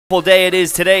Day it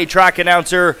is today. Track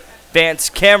announcer Vance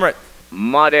Cameron.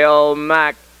 Model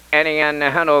Mac, N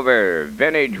Hanover,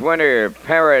 vintage winner,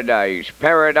 Paradise,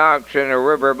 Paradox, and a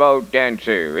riverboat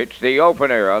dancer. It's the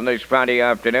opener on this Friday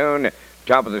afternoon,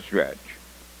 top of the stretch.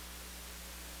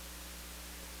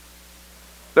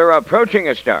 They're approaching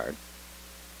a start.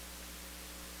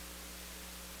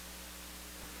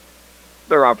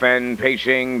 They're off and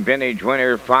pacing, vintage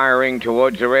winner firing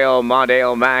towards the rail,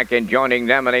 Model Mac, and joining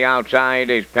them on the outside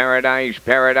is Paradise,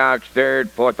 Paradox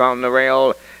third, fourth on the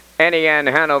rail, N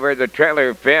Hanover, the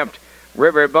trailer fifth,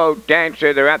 Riverboat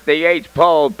Dancer, they're at the eighth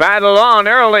pole, battle on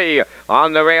early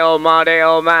on the rail,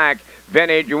 Model Mac,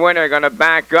 vintage winner gonna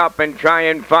back up and try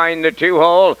and find the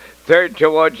two-hole. Third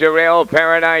towards the rail,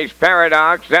 Paradise,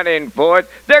 Paradox, then in fourth.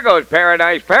 There goes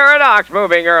Paradise, Paradox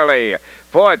moving early.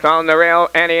 Fourth on the rail,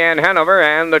 N Hanover,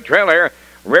 and the trailer,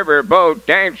 Riverboat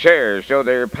Dancer. So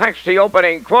they're past the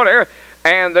opening quarter,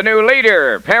 and the new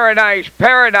leader, Paradise,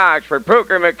 Paradox for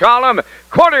Brooker McCollum.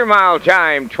 Quarter mile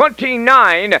time,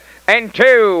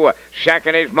 29-2.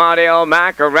 Second is Model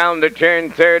Mac. Around the turn,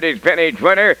 third is vintage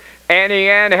winner,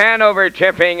 N Hanover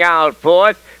tipping out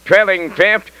fourth. Trailing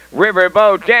fifth,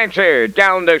 Riverboat Dancer.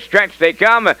 Down the stretch they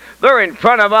come. They're in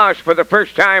front of us for the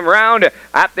first time round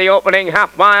at the opening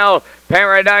half mile.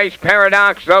 Paradise,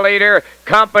 Paradox, the leader.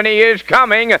 Company is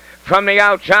coming from the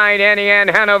outside. N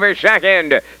Hanover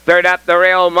second. Third at the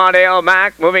rail, Model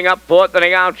Mac. Moving up fourth on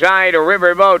the outside,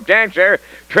 Riverboat Dancer.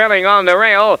 Trailing on the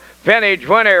rail, vintage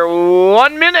winner.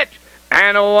 1 minute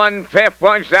and 1/5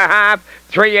 was the half.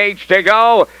 3/8 to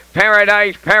go.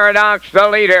 Paradise, Paradox, the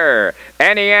leader.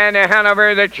 N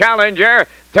Hanover, the challenger.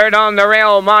 Third on the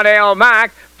rail, Model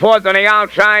Mac. Fourth on the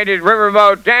outside is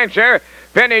Riverboat Dancer.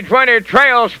 Vintage winner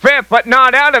trails fifth, but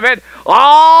not out of it.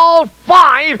 All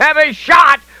five have a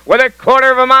shot with a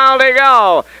quarter of a mile to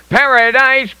go.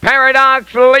 Paradise,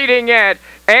 Paradox leading it.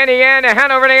 N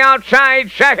Hanover on the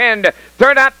outside second.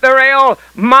 Third at the rail,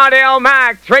 Model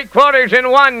Mac. 3/4 in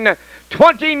one.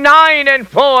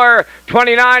 29-4,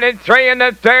 29-3 in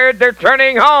the third. They're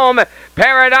turning home.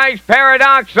 Paradise,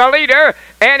 Paradox, the leader.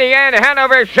 N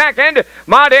Hanover second.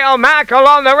 Model Mac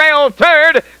along the rail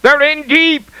third. They're in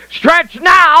deep stretch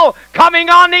now. Coming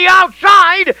on the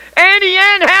outside.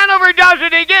 N Hanover does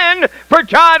it again for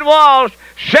Todd Walsh.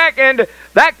 Second.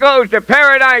 That goes to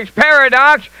Paradise,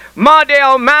 Paradox.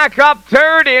 Model Mac up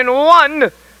third in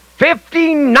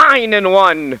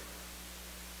 1:59-1.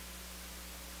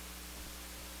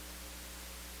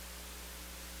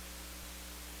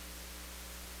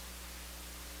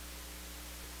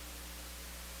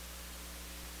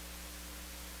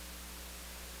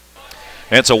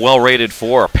 It's a well-rated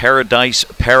 4. Paradise,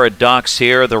 Paradox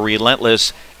here, the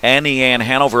relentless N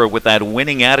Hanover with that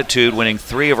winning attitude, winning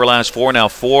 3 of her last 4, now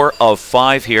 4 of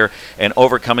 5 here, and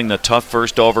overcoming the tough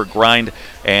first over grind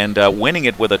and winning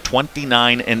it with a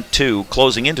 29-2,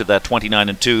 closing into that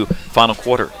 29-2 final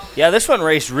quarter. Yeah, this one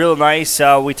raced real nice.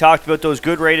 We talked about those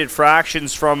good rated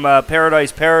fractions from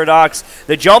Paradise, Paradox.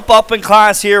 The jump up in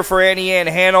class here for N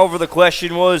Hanover. The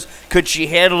question was, could she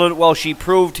handle it? Well, she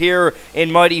proved here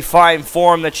in mighty fine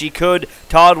form that she could.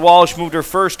 Todd Walsh moved her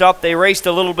first up. They raced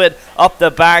a little bit up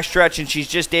the backstretch, and she's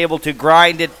just able to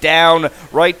grind it down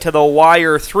right to the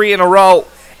wire. 3 in a row.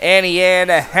 N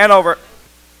Hanover.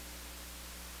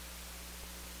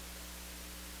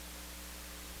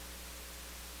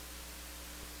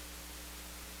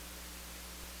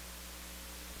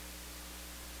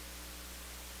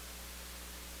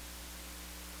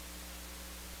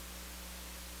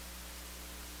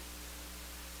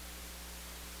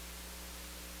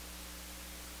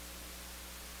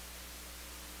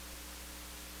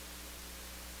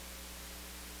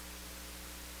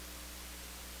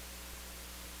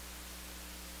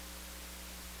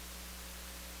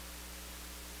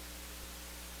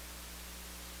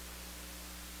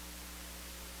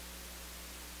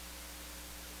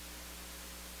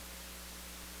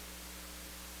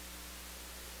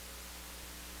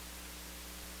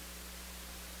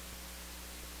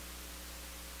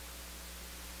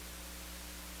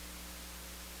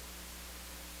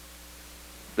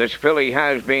 This filly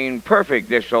has been perfect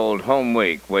this old home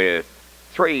week with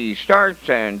 3 starts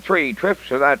and 3 trips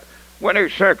to that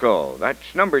winner's circle.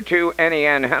 That's number 2,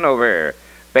 N Hanover.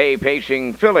 Bay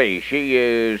pacing filly. She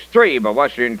is 3 by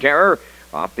Western Terror.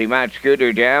 Off the Matt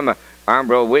Scooter Dam,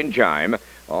 Armbro Wind Chime.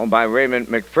 Owned by Raymond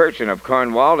McPherson of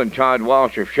Cornwall and Todd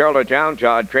Walsh of Charlottetown.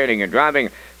 Todd training and driving.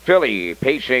 Filly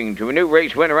pacing to a new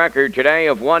race win record today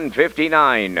of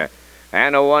 1:59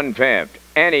 and a 1/5.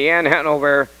 N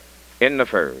Hanover in the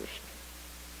first.